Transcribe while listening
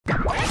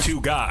Two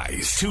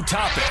guys, two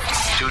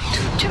topics,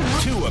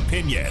 two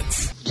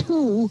opinions.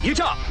 You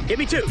talk. Give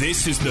me two.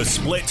 This is the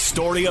split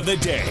story of the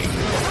day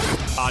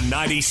on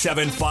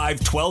 97.5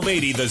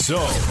 1280 The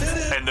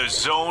Zone and The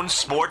Zone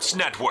Sports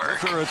Network.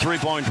 For a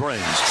three-point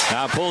range.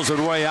 Now pulls it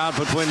way out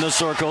between the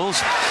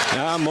circles.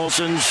 Now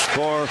motions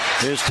for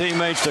his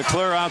teammates to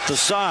clear out the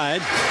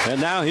side.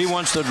 And now he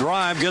wants to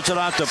drive. Gets it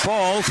out to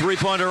Paul.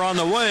 Three-pointer on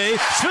the way.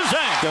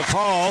 Shazam! To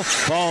Paul.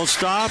 Paul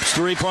stops.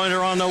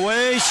 Three-pointer on the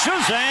way.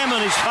 Shazam!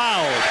 And he's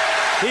fouled.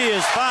 He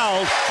is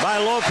fouled by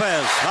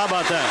Lopez. How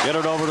about that? Get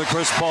it over to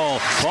Chris Paul.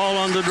 Paul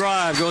on the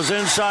drive. Goes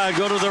inside.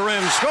 Go to the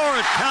rim. Score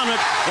it. Count it.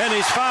 And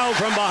he's fouled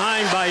from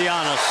behind by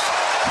Giannis.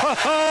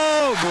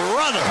 Oh,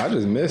 brother. I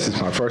just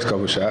missed my first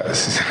couple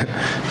shots.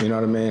 You know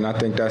what I mean? I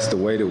think that's the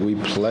way that we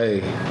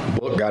play.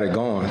 Book got it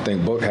going. I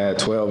think Book had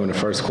 12 in the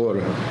first quarter.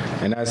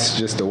 And that's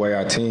just the way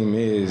our team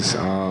is.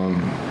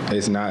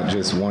 It's not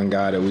just one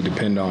guy that we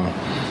depend on.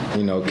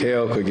 You know,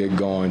 Kale could get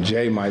going.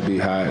 Jay might be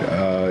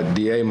hot.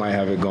 DA might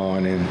have it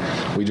going.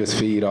 And we just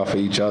feed off of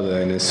each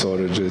other. And it's sort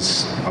of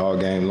just all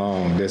game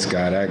long. This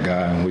guy, that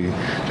guy. And we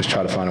just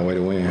try to find a way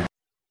to win.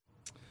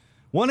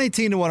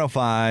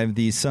 118-105.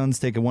 The Suns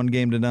take a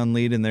 1-game-to-none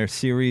lead in their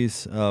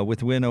series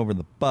with win over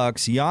the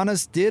Bucks.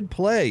 Giannis did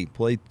played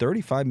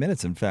 35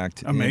 minutes, in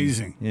fact.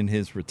 Amazing. In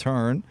his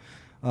return.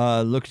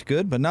 Looked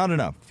good, but not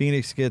enough.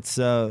 Phoenix gets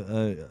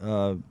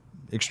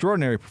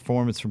extraordinary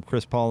performance from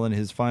Chris Paul in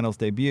his finals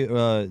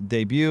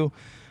debut.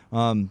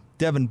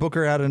 Devin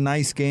Booker had a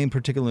nice game,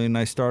 particularly a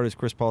nice start, as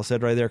Chris Paul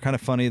said right there. Kind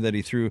of funny that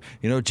he threw,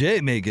 Jay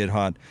may get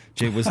hot.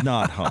 Jay was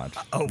not hot.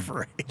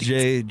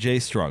 Overrated. Jay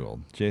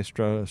struggled. Jay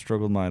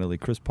struggled mightily.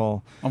 Chris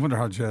Paul. I wonder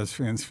how Jazz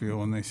fans feel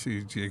when they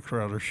see Jay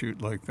Crowder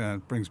shoot like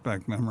that. Brings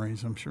back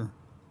memories, I'm sure.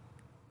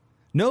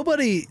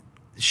 Nobody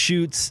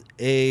shoots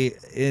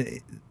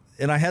and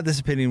I had this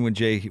opinion when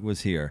Jay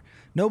was here.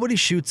 Nobody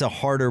shoots a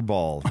harder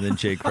ball than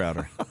Jay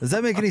Crowder. Does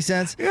that make any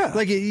sense? Yeah.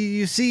 Like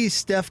you see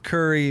Steph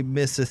Curry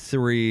miss a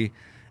three,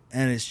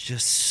 and it's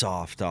just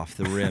soft off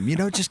the rim.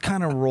 It just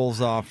kind of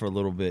rolls off a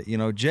little bit.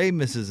 Jay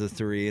misses a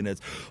three, and it's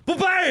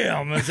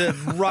bam as it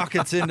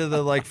rockets into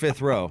the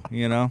fifth row.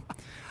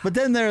 But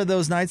then there are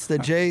those nights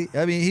that Jay.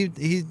 I mean,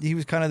 he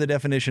was kind of the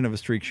definition of a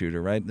streak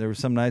shooter, right? There were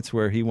some nights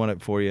where he won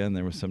it for you, and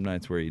there were some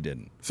nights where he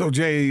didn't. So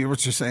Jay,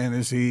 what you're saying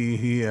is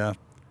he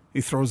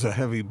throws a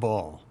heavy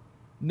ball.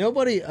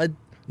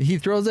 He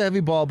throws a heavy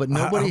ball, but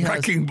nobody a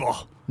wrecking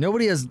ball.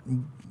 Nobody has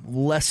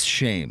less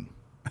shame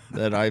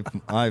that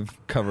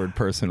I've covered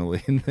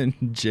personally than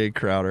Jay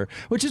Crowder,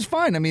 which is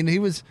fine. I mean, he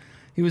was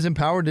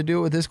empowered to do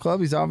it with his club.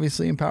 He's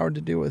obviously empowered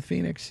to do it with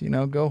Phoenix.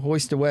 Go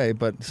hoist away.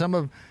 But some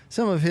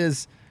of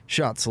his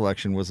shot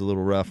selection was a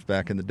little rough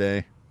back in the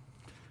day.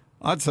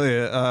 I'll tell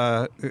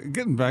you,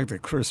 getting back to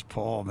Chris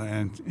Paul,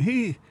 man,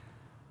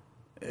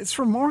 it's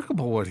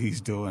remarkable what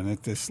he's doing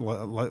at this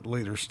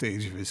later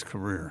stage of his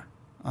career.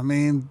 I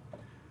mean,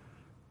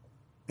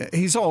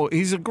 he's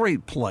a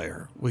great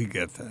player. We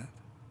get that.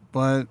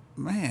 But,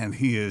 man,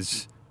 he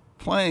is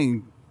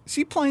playing. Is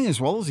he playing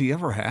as well as he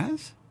ever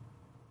has?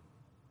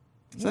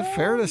 Is that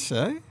fair to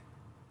say?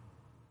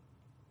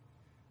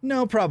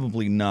 No,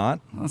 probably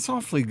not. That's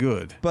awfully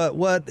good. But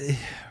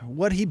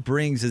what he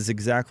brings is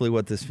exactly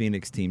what this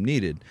Phoenix team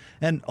needed.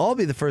 And I'll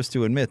be the first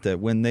to admit that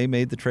when they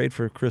made the trade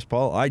for Chris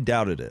Paul, I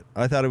doubted it.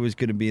 I thought it was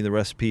going to be the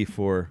recipe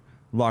for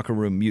locker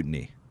room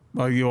mutiny.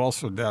 Well, you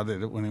also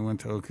doubted it when he went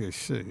to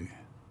OKC.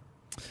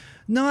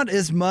 Not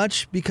as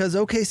much, because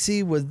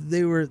OKC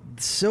they were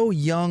so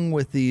young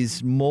with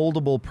these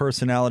moldable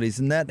personalities,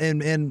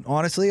 and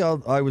honestly,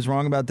 I was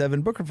wrong about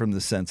Devin Booker from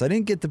this sense. I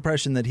didn't get the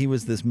impression that he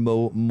was this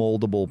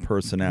moldable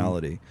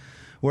personality.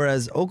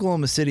 Whereas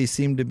Oklahoma City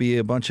seemed to be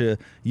a bunch of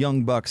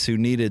young bucks who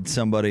needed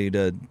somebody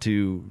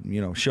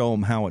to show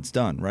them how it's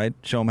done, right?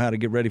 Show them how to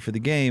get ready for the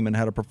game and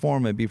how to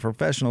perform and be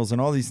professionals and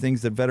all these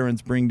things that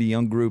veterans bring to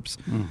young groups,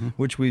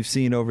 which we've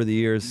seen over the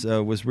years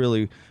was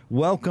really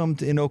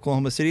welcomed in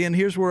Oklahoma City. And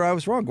here's where I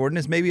was wrong, Gordon,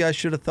 is maybe I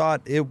should have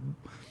thought it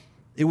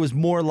was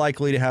more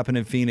likely to happen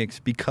in Phoenix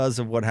because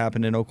of what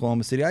happened in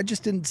Oklahoma City. I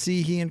just didn't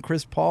see he and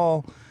Chris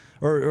Paul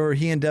or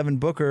he and Devin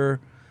Booker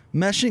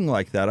meshing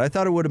like that. I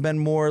thought it would have been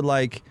more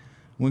like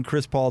when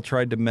Chris Paul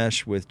tried to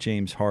mesh with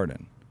James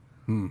Harden.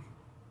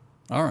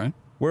 All right.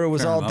 Where it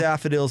was Fair all enough.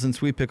 daffodils and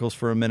sweet pickles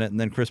for a minute, and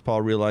then Chris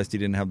Paul realized he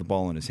didn't have the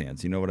ball in his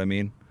hands. You know what I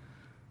mean?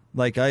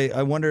 Like,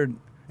 I wondered,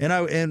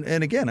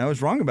 and again, I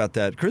was wrong about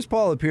that. Chris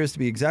Paul appears to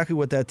be exactly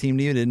what that team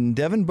needed, and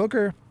Devin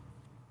Booker,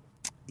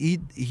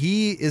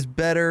 he is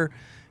better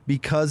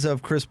because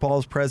of Chris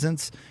Paul's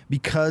presence,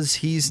 because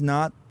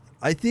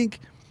I think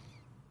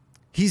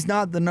he's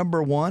not the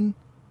number one,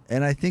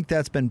 and I think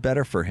that's been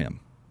better for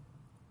him.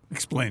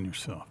 Explain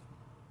yourself.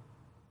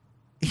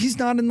 He's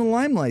not in the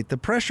limelight. The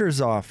pressure's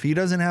off. He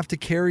doesn't have to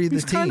carry the team.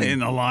 He's kind of in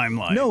the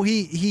limelight. No,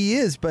 he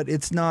is, but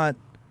it's not.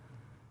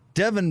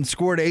 Devin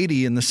scored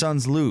 80 and the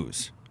Suns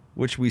lose,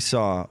 which we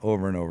saw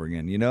over and over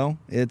again.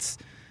 It's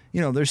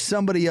there's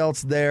somebody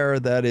else there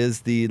that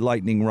is the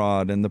lightning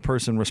rod and the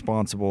person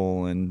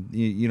responsible,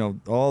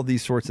 and all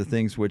these sorts of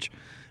things, which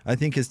I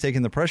think has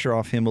taken the pressure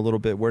off him a little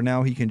bit, where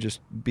now he can just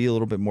be a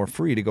little bit more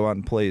free to go out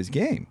and play his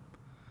game.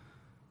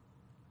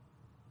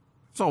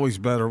 It's always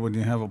better when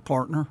you have a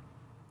partner.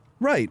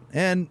 Right.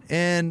 And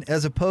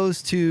as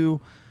opposed to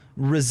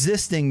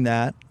resisting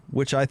that,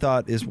 which I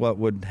thought is what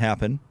would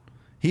happen,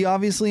 he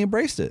obviously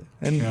embraced it,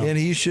 and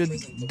he should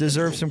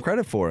deserve some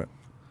credit for it.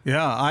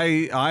 Yeah,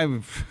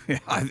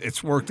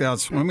 it's worked out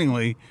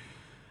swimmingly.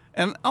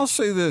 And I'll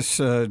say this,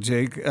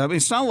 Jake. I mean,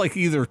 it's not like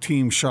either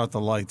team shot the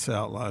lights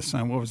out last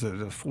time. What was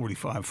it,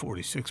 45,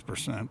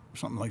 46%,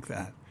 something like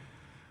that.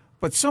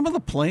 But some of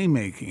the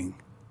playmaking,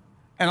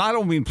 and I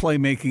don't mean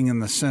playmaking in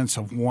the sense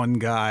of one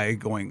guy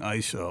going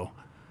ISO.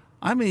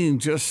 I mean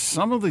just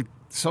some of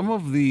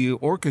the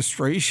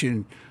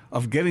orchestration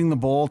of getting the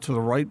ball to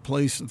the right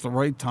place at the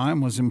right time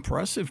was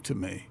impressive to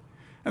me.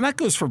 And that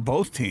goes for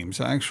both teams,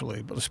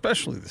 actually, but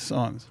especially the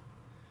Suns.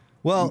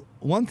 Well,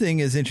 one thing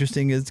is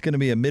interesting is it's going to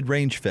be a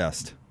mid-range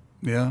fest.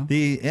 Yeah.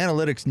 The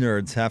analytics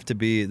nerds have to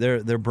be,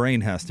 their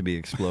brain has to be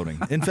exploding.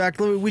 In fact,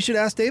 we should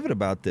ask David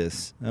about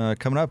this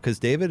coming up, because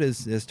David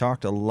has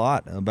talked a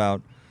lot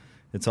about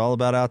it's all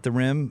about out the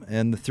rim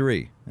and the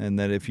three, and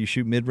that if you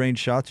shoot mid-range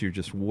shots, you're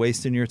just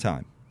wasting your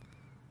time.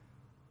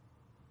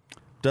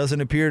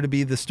 Doesn't appear to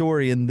be the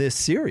story in this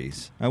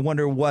series. I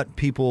wonder what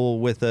people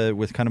with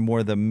kind of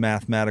more the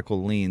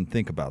mathematical lean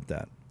think about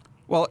that.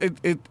 Well,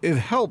 it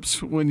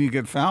helps when you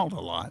get fouled a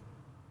lot.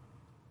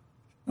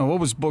 Now, what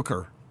was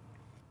Booker?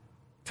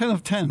 10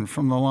 of 10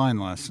 from the line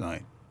last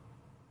night.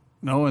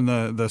 No, and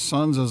the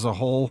Suns as a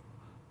whole,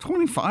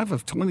 25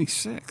 of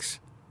 26.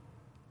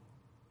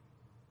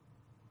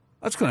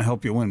 That's going to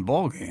help you win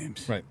ball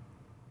games. Right.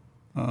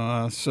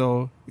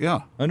 So,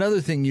 yeah. Another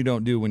thing you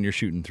don't do when you're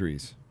shooting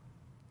threes.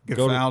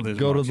 Go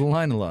to the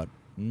line a lot.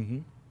 Mm-hmm.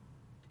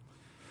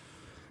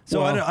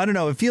 So well, I don't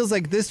know. It feels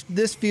like this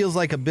feels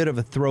like a bit of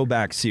a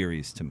throwback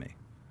series to me.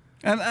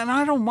 And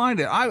I don't mind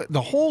it.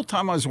 The whole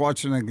time I was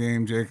watching the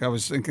game, Jake, I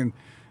was thinking,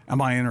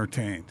 am I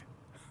entertained?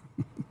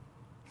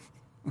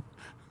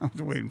 I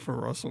was waiting for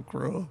Russell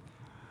Crowe.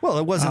 Well,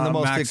 it wasn't the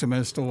most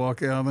Maximus to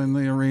walk out in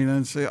the arena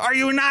and say, "Are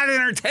you not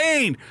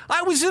entertained?"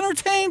 I was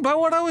entertained by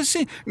what I was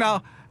seeing.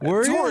 Now,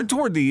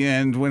 toward the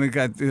end, when it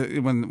got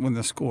when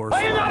the score,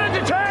 Are you not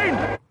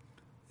entertained?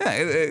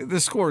 Yeah,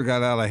 the score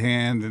got out of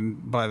hand,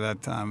 and by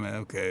that time,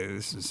 okay,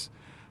 this is.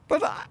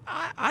 But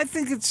I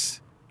think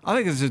it's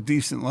a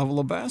decent level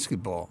of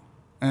basketball,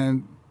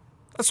 and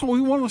that's what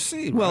we want to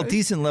see. Well, right?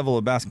 Decent level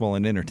of basketball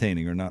and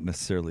entertaining are not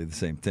necessarily the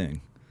same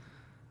thing.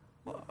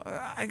 Well,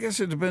 I guess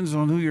it depends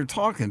on who you're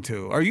talking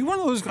to. Are you one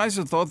of those guys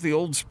that thought the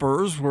old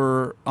Spurs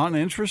were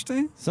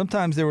uninteresting?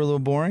 Sometimes they were a little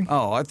boring.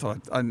 Oh, I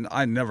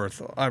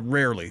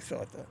rarely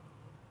thought that.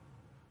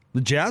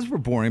 The Jazz were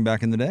boring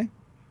back in the day.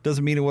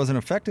 Doesn't mean it wasn't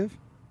effective.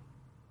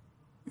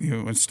 You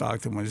know, when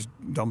Stockton was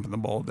dumping the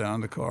ball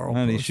down to Carl.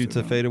 And he shoots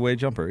a fadeaway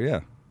jumper, yeah.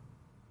 I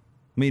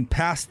mean,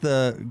 past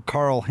the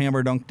Carl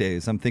hammer dunk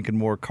days, I'm thinking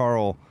more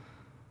Carl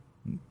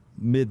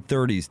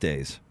mid-30s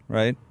days,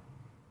 right?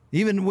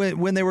 Even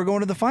when they were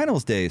going to the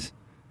finals days.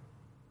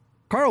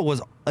 Carl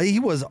was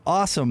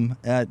awesome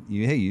at,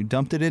 hey, you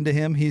dumped it into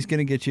him, he's going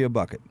to get you a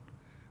bucket.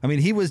 I mean,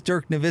 he was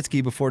Dirk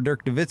Nowitzki before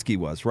Dirk Nowitzki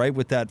was, right?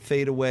 With that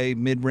fadeaway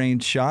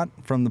mid-range shot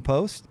from the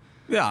post.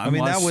 Yeah,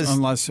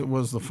 unless it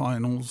was the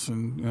finals,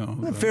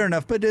 and fair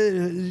enough. But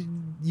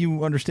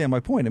you understand my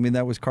point. I mean,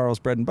 that was Carl's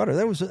bread and butter.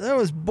 That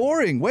was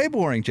boring, way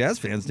boring. Jazz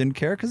fans didn't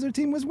care because their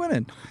team was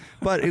winning,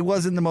 but it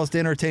wasn't the most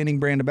entertaining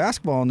brand of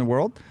basketball in the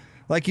world.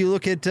 Like you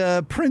look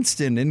at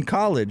Princeton in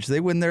college, they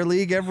win their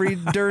league every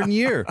darn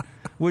year.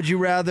 Would you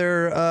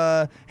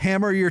rather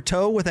hammer your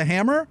toe with a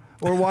hammer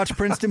or watch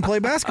Princeton play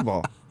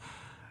basketball?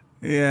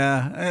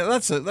 Yeah,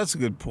 that's a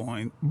good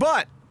point.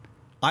 But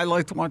I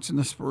liked watching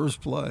the Spurs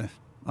play.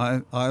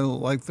 I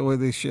like the way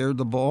they shared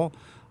the ball.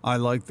 I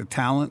like the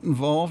talent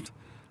involved.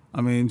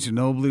 I mean,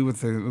 Ginobili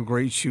with a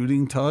great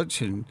shooting touch,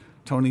 and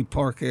Tony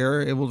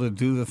Parker able to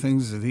do the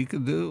things that he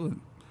could do.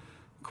 And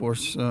of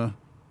course, the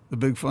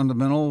big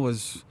fundamental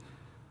was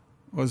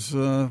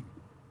I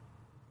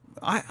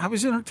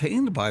was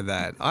entertained by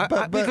that.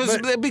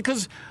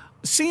 Because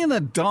seeing a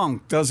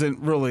dunk doesn't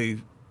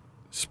really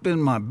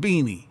spin my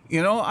beanie.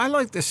 You know, I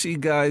like to see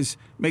guys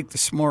make the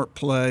smart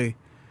play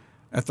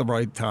at the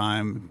right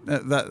time.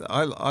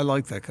 I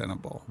like that kind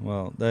of ball.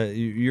 Well,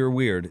 you're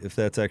weird if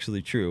that's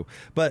actually true.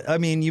 But, I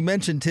mean, you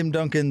mentioned Tim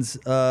Duncan's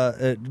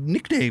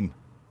nickname.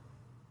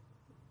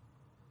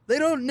 They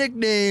don't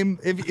nickname,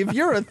 if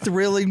you're a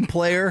thrilling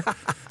player,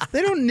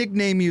 they don't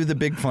nickname you the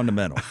big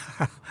fundamental.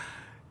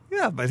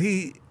 Yeah, but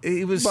he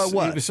was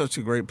such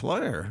a great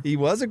player. He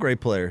was a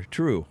great player,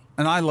 true.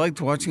 And I liked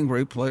watching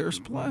great players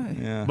play.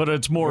 Yeah. But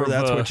it's more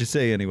that's what you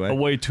say anyway. A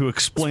way to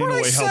explain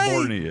away how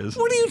boring he is.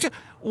 What do you?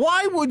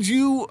 Why would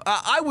you?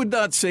 I would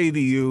not say to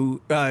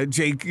you,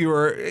 Jake.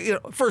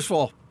 First of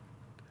all,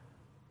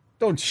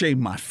 don't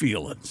shame my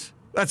feelings.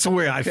 That's the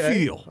way I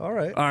feel. All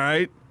right. All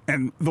right.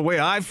 And the way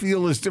I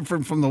feel is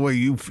different from the way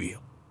you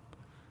feel.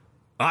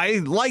 I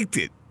liked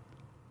it,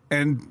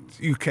 and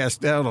you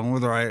cast doubt on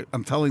whether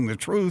I'm telling the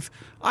truth.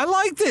 I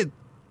liked it.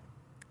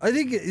 I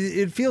think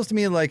it feels to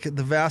me like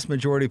the vast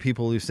majority of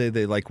people who say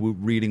they like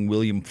reading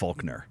William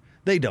Faulkner,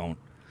 they don't.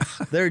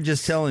 They're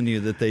just telling you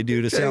that they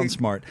do to sound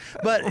smart.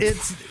 But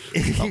it's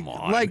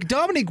like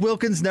Dominique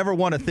Wilkins never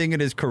won a thing in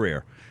his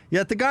career.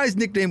 Yet the guy's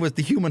nickname was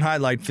the Human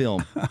Highlight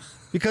Film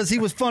because he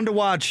was fun to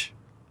watch.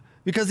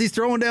 Because he's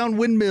throwing down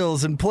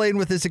windmills and playing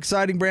with this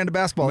exciting brand of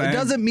basketball. Man. It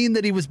doesn't mean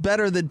that he was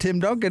better than Tim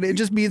Duncan. It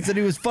just means that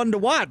he was fun to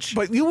watch.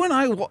 But you and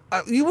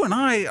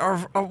I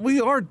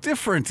are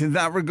different in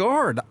that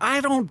regard.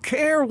 I don't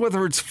care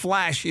whether it's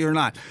flashy or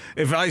not.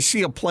 If I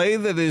see a play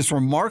that is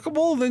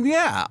remarkable, then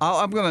yeah,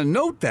 I'm going to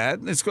note that.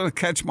 It's going to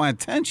catch my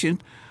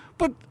attention.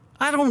 But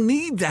I don't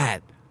need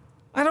that.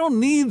 I don't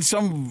need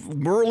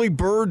some whirly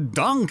bird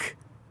dunk.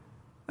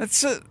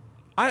 That's it.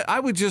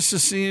 I would just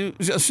as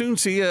soon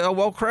see a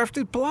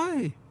well-crafted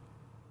play.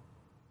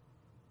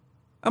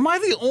 Am I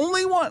the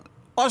only one?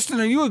 Austin,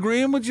 are you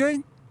agreeing with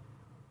Jay?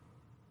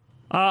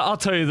 I'll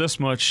tell you this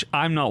much.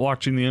 I'm not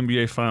watching the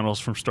NBA Finals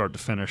from start to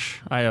finish.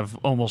 I have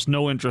almost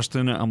no interest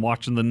in it. I'm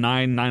watching the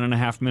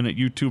 9.5-minute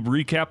YouTube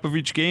recap of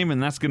each game,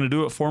 and that's going to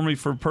do it for me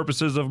for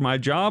purposes of my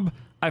job.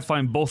 I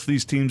find both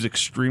these teams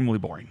extremely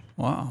boring.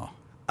 Wow.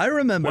 I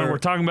remember when we're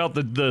talking about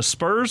the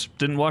Spurs,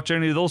 didn't watch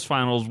any of those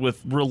finals with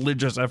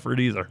religious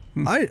effort either.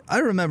 I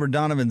remember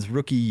Donovan's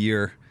rookie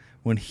year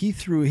when he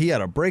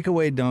had a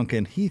breakaway dunk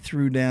and he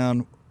threw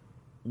down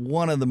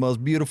one of the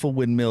most beautiful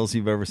windmills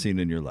you've ever seen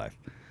in your life.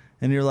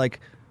 And you're like,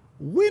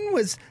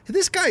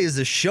 this guy is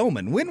a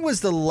showman. When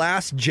was the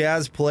last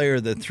Jazz player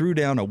that threw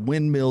down a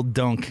windmill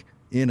dunk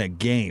in a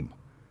game?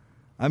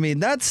 I mean,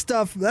 that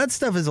stuff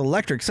is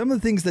electric. Some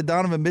of the things that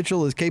Donovan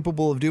Mitchell is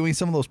capable of doing,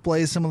 some of those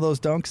plays, some of those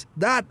dunks,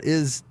 that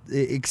is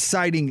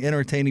exciting,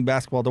 entertaining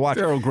basketball to watch.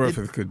 Darryl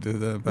Griffith could do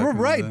that. We're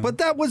right, but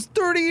that was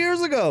 30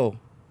 years ago.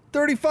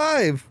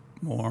 35.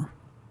 More.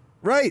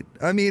 Right.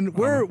 I mean,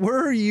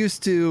 we're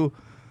used to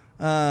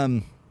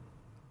the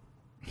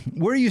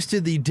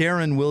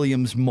Darren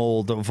Williams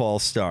mold of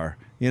All-Star,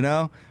 you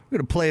know? We're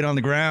going to play it on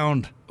the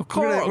ground.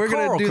 Well, we're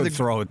going to do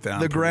throw it down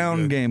the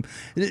ground game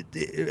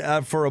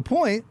for a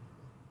point.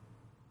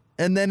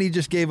 And then he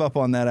just gave up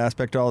on that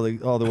aspect all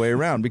the way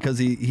around because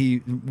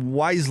he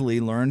wisely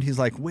learned. He's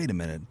like, wait a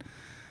minute,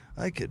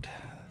 I could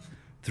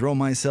throw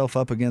myself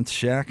up against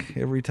Shaq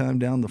every time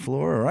down the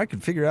floor, or I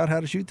could figure out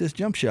how to shoot this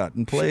jump shot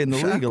and play in the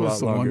league a lot longer. Shaq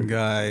was the one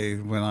guy,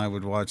 when I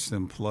would watch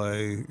them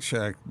play,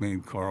 Shaq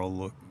made Carl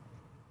look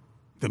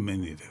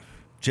diminutive.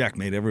 Jack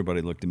made everybody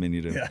look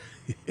diminutive. Yeah.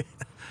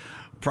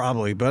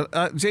 Probably,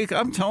 but Jake,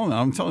 I'm telling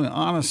you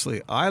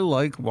honestly, I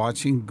like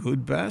watching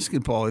good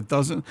basketball. It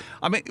doesn't.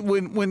 I mean,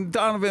 when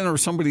Donovan or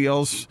somebody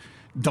else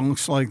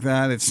dunks like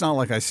that, it's not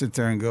like I sit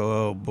there and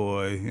go, "Oh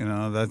boy, you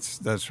know,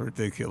 that's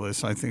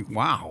ridiculous." I think,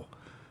 "Wow,"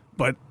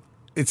 but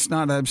it's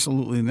not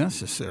absolutely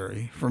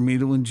necessary for me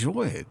to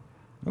enjoy it.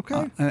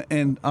 Okay,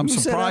 and I'm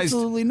surprised. Said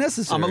absolutely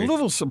necessary. I'm a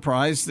little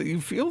surprised that you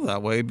feel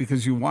that way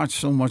because you watch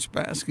so much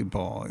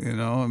basketball. You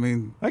know, I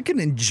mean, I can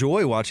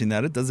enjoy watching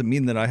that. It doesn't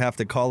mean that I have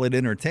to call it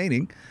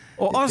entertaining.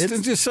 Well,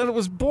 Austin just said it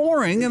was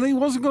boring and he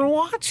wasn't going to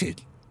watch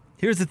it.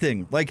 Here's the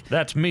thing, like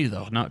that's me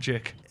though, not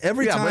Jake.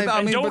 Every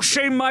time, don't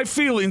shame my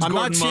feelings.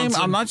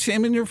 I'm not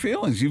shaming your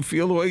feelings. You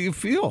feel the way you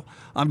feel.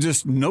 I'm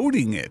just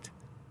noting it.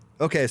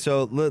 Okay,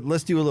 so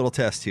let's do a little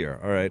test here.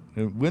 All right,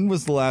 when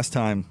was the last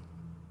time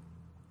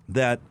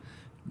that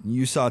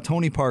you saw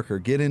Tony Parker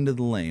get into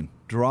the lane,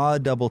 draw a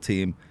double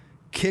team,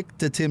 kick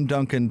to Tim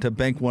Duncan to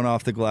bank one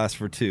off the glass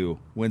for two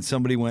when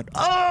somebody went,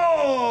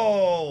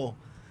 oh!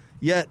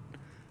 Yet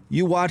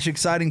you watch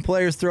exciting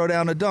players throw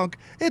down a dunk,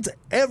 it's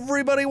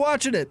everybody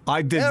watching it.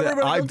 I did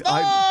everybody that.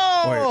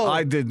 Oh!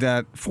 I did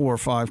that 4 or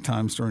 5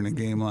 times during the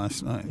game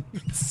last night.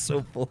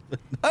 So full of it.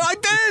 I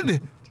did.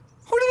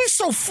 Who did be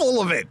so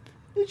full of it?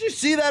 Did you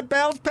see that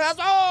bounce pass?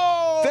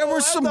 Oh! There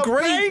were some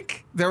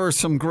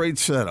great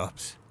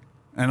setups.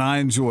 And I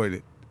enjoyed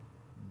it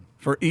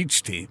for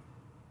each team.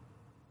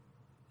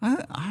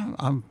 I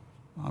don't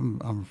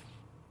know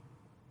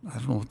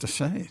what to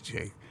say,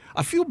 Jake.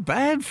 I feel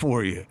bad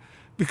for you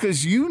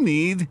because you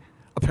need,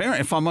 apparently,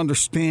 if I'm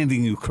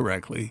understanding you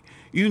correctly,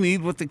 you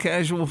need what the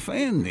casual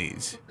fan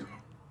needs,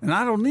 and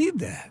I don't need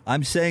that.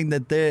 I'm saying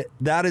that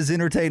that is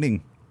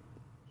entertaining.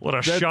 What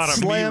a shot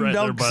at me right there, by the way.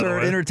 Slam dunks are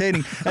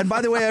entertaining. And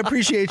by the way, I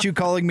appreciate you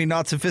calling me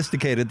not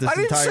sophisticated this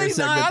entire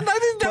segment.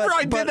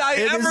 Did I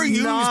ever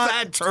use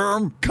that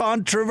term?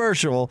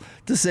 Controversial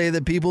to say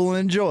that people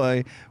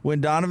enjoy when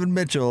Donovan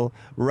Mitchell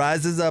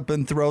rises up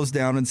and throws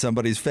down in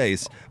somebody's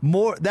face.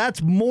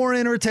 That's more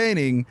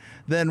entertaining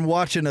than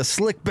watching a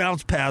slick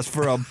bounce pass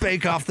for a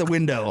bake off the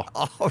window.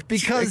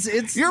 Because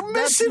you're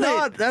missing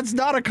it. That's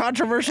not a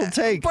controversial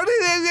take. But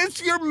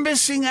you're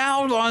missing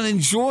out on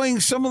enjoying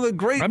some of the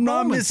great moments. I'm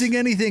not missing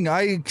anything.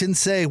 I can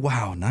say,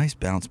 wow, nice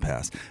bounce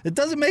pass. It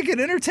doesn't make it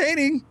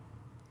entertaining.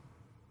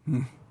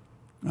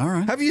 All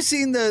right. Have you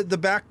seen the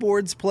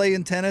backboards play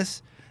in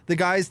tennis? The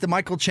guys, the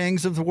Michael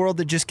Changs of the world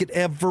that just get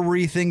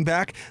everything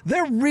back.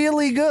 They're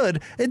really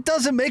good. It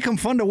doesn't make them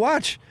fun to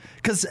watch.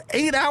 Because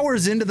 8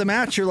 hours into the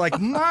match, you're like,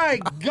 my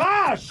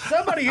gosh,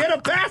 somebody hit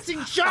a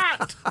passing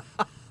shot.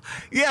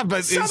 Yeah,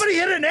 but Somebody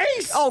hit an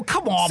ace. Oh,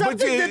 come on.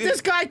 Something that this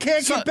guy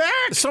can't get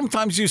back.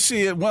 Sometimes you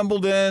see at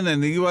Wimbledon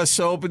and the U.S.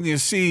 Open, you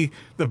see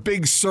the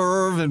big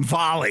serve and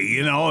volley,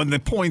 and the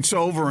points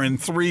over in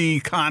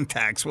 3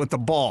 contacts with the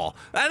ball.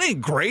 That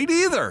ain't great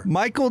either.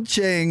 Michael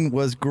Chang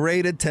was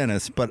great at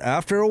tennis, but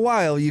after a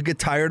while, you get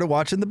tired of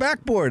watching the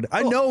backboard.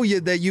 I know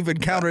that you've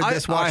encountered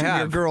this watching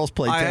your girls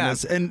play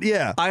tennis. And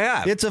I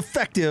have. It's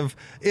effective.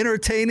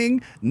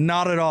 Entertaining?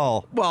 Not at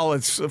all. Well,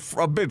 it's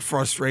a bit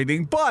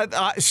frustrating,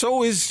 but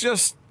so is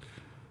just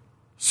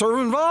serve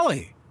and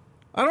volley.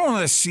 I don't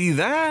want to see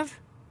that.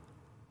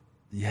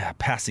 Yeah,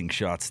 passing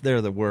shots.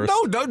 They're the worst.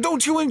 No,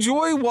 don't you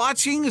enjoy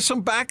watching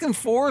some back and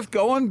forth,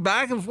 going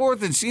back and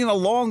forth and seeing a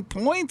long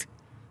point?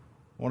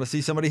 Want to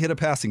see somebody hit a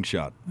passing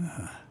shot.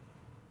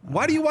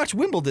 Why do you watch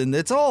Wimbledon?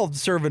 It's all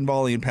serve and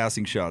volley and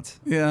passing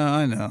shots. Yeah,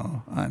 I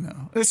know.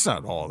 It's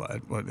not all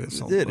that, but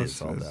it's all that.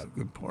 A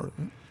good part of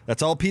it.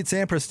 That's all Pete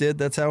Sampras did.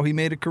 That's how he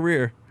made a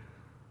career.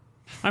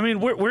 I mean,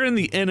 we're in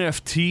the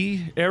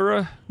NFT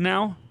era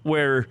now,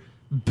 where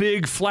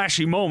big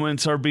flashy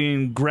moments are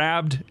being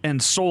grabbed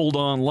and sold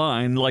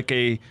online like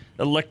a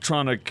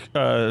electronic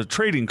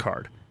trading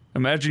card.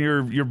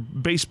 Imagine your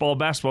baseball,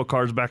 basketball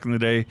cards back in the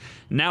day.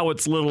 Now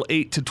it's little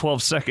 8 to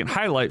 12 second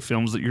highlight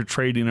films that you're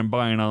trading and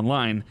buying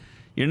online.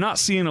 You're not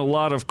seeing a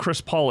lot of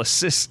Chris Paul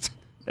assist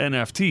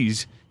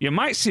NFTs. You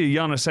might see a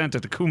Giannis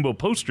Antetokounmpo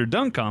poster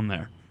dunk on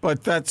there.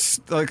 But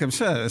that's, like I've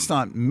said, it's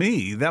not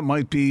me. That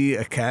might be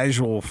a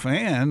casual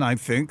fan, I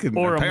think.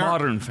 Or a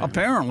modern fan.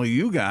 Apparently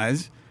you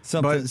guys.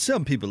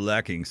 Some people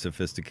lacking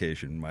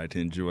sophistication might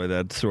enjoy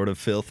that sort of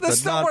filth.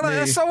 That's but not not me.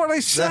 That's not what I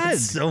said.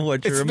 That's not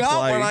what you're implying.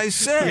 It's not what I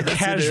said. The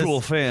casual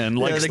fan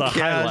likes the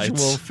highlights.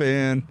 Casual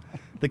fan.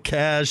 The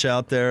cash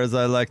out there, as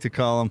I like to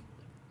call him.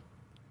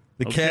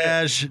 The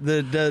cash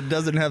that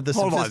doesn't have the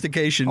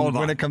sophistication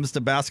when it comes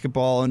to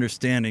basketball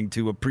understanding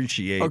to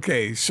appreciate.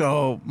 Okay,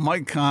 so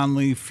Mike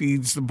Conley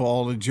feeds the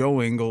ball to Joe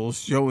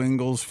Ingles. Joe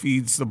Ingles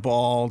feeds the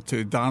ball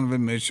to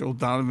Donovan Mitchell.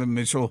 Donovan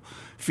Mitchell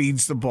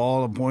feeds the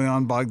ball to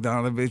Bojan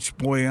Bogdanovic.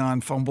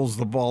 Bojan fumbles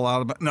the ball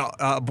out of it. No,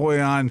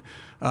 Bojan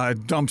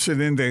dumps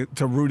it into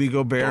Rudy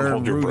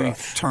Gobert. Rudy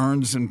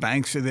turns and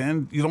banks it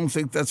in. You don't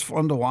think that's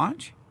fun to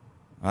watch?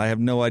 I have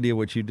no idea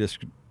what you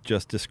just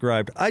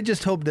described. I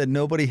just hope that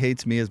nobody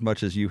hates me as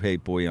much as you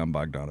hate Bojan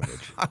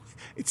Bogdanovic.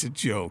 It's a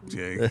joke,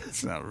 Jake.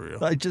 It's not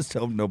real. I just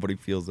hope nobody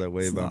feels that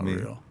way about me.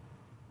 Real.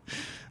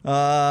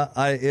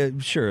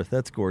 Sure,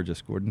 that's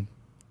gorgeous, Gordon.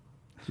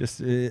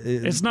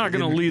 It's not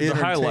going to lead the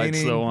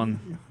highlights though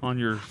on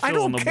your I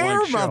don't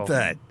care about show.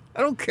 that.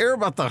 I don't care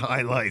about the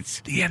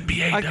highlights. The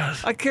NBA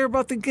does. I care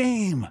about the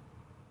game.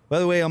 By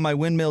the way, on my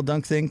windmill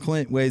dunk thing,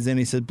 Clint weighs in.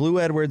 He said, Blue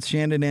Edwards,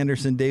 Shandon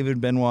Anderson, David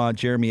Benoit,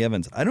 Jeremy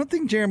Evans. I don't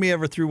think Jeremy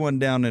ever threw one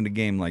down in a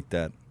game like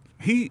that.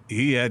 He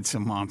had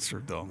some monster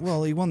dunks.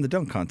 Well, he won the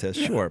dunk contest,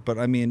 sure. But,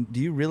 I mean, do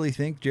you really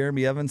think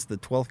Jeremy Evans, the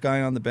 12th guy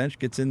on the bench,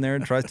 gets in there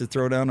and tries to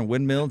throw down a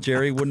windmill?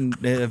 Jerry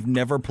wouldn't have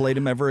never played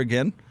him ever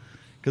again?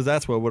 Because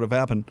that's what would have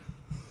happened.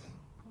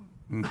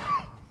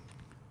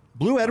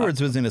 Blue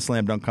Edwards was in a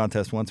slam dunk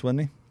contest once,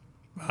 wasn't he?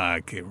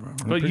 I can't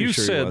remember. But you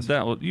sure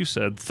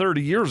said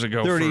 30 years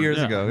ago. 30 years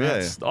ago,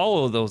 yeah.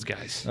 All of those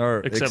guys,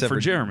 except for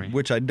Jeremy.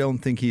 Which I don't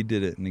think he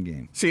did it in the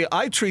game. See,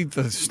 I treat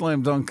the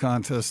slam dunk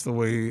contest the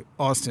way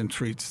Austin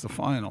treats the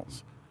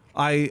finals.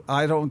 I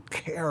don't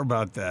care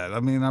about that. I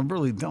mean, I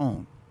really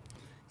don't.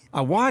 I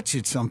watch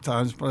it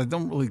sometimes, but I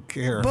don't really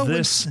care. But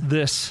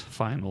this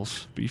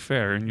finals, be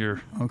fair in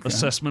your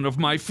assessment of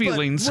my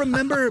feelings. But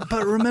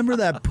remember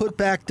that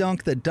putback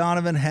dunk that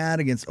Donovan had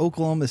against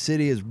Oklahoma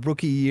City his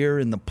rookie year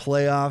in the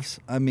playoffs?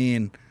 I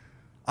mean,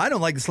 I don't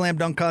like the slam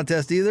dunk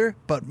contest either,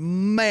 but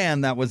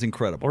man, that was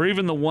incredible. Or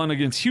even the one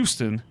against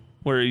Houston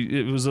where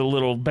it was a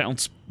little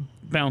bounce.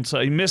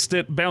 He missed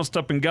it, bounced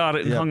up and got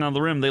it, and hung on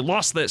the rim. They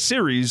lost that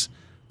series.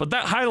 But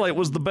that highlight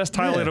was the best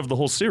highlight of the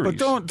whole series.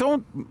 But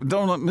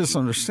don't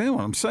misunderstand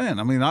what I'm saying.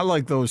 I mean, I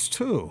like those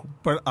too,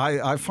 but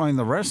I find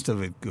the rest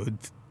of it good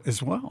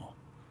as well.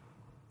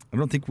 I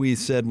don't think we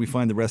said we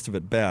find the rest of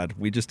it bad.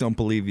 We just don't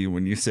believe you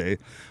when you say,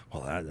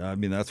 well, I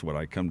mean, that's what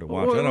I come to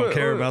watch. I don't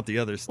care about the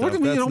other stuff. What do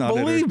you mean that's you don't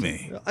believe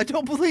me? I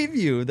don't believe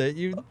you that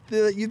you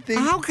think.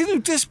 How can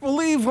you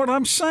disbelieve what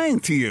I'm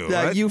saying to you?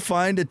 That you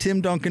find a Tim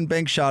Duncan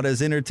bank shot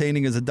as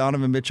entertaining as a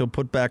Donovan Mitchell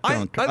putback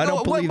dunk. I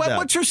don't believe that.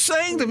 What you're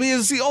saying to me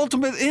is the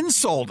ultimate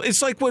insult.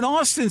 It's like when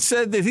Austin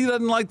said that he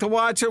doesn't like to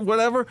watch it,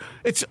 whatever.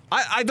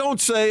 I don't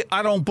say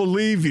I don't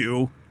believe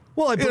you.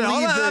 Well, I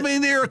believe that. I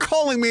mean, you're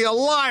calling me a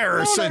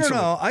liar, essentially.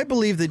 No. I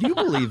believe that you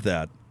believe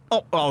that.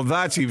 Oh,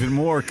 that's even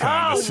more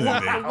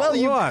condescending. Well,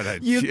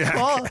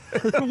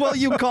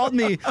 you called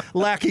me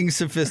lacking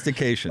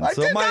sophistication.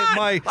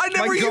 I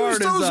never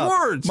used those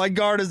words. My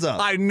guard is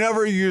up. I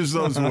never used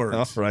those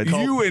words. Right.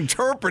 You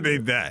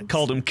interpreted that.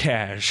 Called him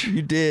Cash.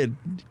 You did.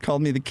 You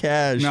called me the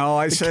Cash. No,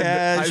 I said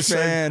Cash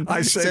fan.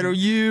 I said, oh,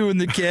 you and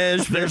the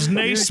Cash fan. There's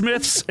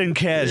Naismiths and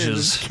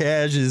Cashes.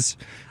 Cashes.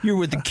 You're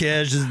with the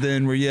Cashs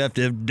then, where you have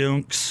to have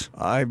dunks.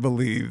 I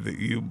believe that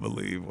you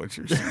believe what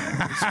you're saying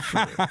is true.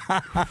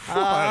 What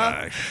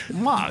a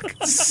mock.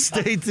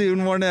 Stay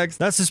tuned. More next.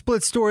 That's the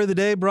Split Story of the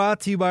Day, brought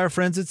to you by our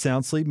friends at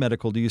Sound Sleep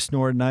Medical. Do you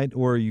snore at night,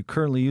 or are you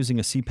currently using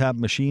a CPAP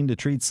machine to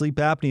treat sleep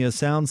apnea?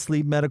 Sound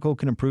Sleep Medical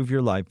can improve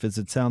your life.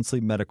 Visit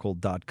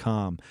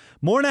soundsleepmedical.com.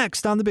 More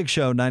next on The Big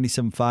Show,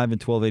 97.5 and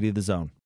 1280 The Zone.